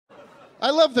I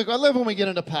love when we get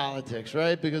into politics,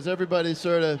 right? Because everybody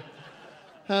sort of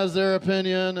has their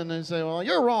opinion, and they say, "Well,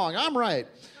 you're wrong. I'm right."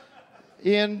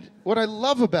 And what I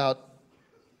love about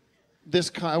this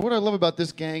gang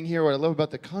here, what I love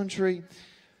about the country,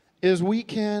 is we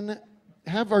can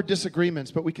have our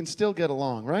disagreements, but we can still get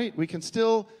along, right? We can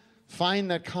still find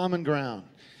that common ground.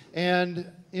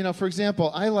 And for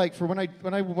example, I like when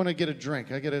I want to get a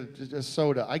drink, I get a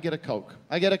soda, I get a Coke,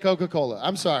 I get a Coca-Cola.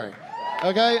 I'm sorry,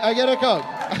 okay? I get a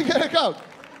Coke.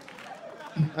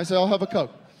 I say I'll have a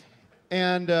Coke.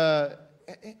 And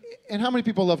how many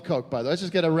people love Coke, by the way? Let's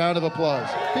just get a round of applause.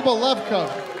 People love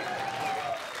Coke.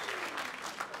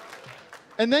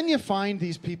 And then you find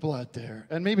these people out there,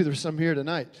 and maybe there's some here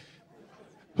tonight,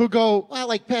 who go, "I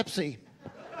like Pepsi."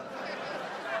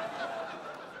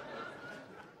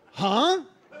 Huh?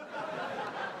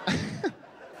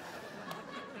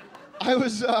 I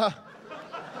was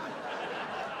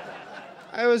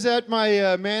at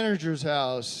my manager's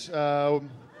house. We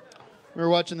were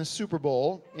watching the Super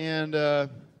Bowl, and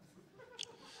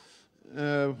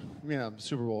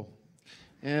Super Bowl.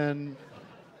 And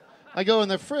I go in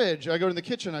the fridge, I go in the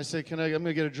kitchen, I say, I'm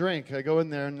gonna get a drink. I go in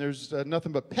there, and there's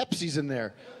nothing but Pepsis in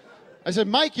there. I said,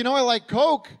 "Mike, I like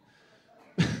Coke.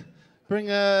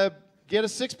 Get a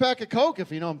 6-pack of Coke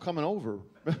if I'm coming over."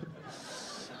 What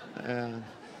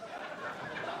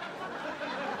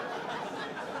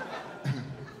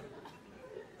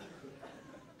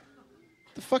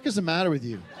the fuck is the matter with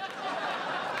you?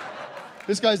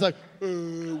 This guy's like,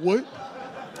 what?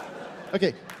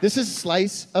 Okay, this is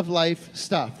slice of life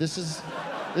stuff. This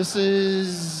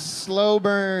is slow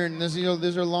burn.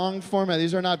 These are long format.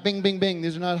 These are not bing, bing, bing.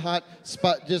 These are not hot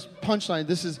spot, just punchline.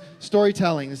 This is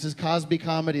storytelling. This is Cosby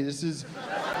comedy. It's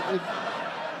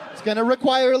gonna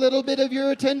require a little bit of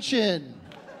your attention.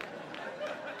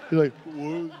 You're like,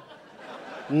 what?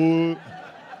 What?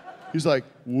 He's like,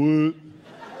 what?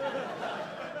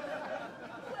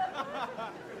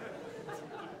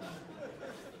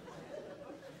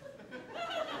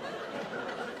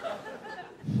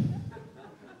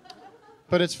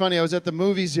 But it's funny, I was at the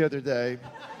movies the other day.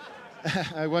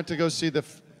 I went to go see the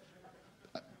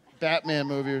Batman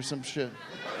movie or some shit.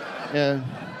 Yeah.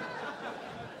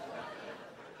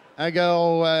 I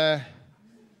go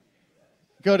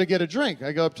to get a drink.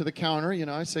 I go up to the counter,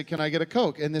 I say, "Can I get a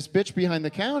Coke?" And this bitch behind the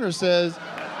counter says,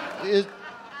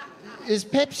 Is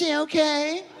Pepsi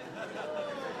okay?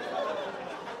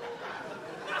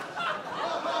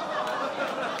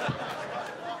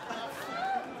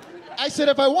 I said,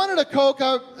 if I wanted a Coke,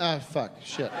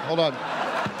 shit, hold on.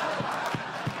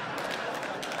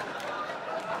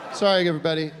 Sorry,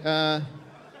 everybody.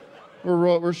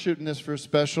 We're shooting this for a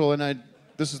special, and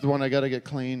this is the one I gotta get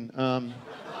clean.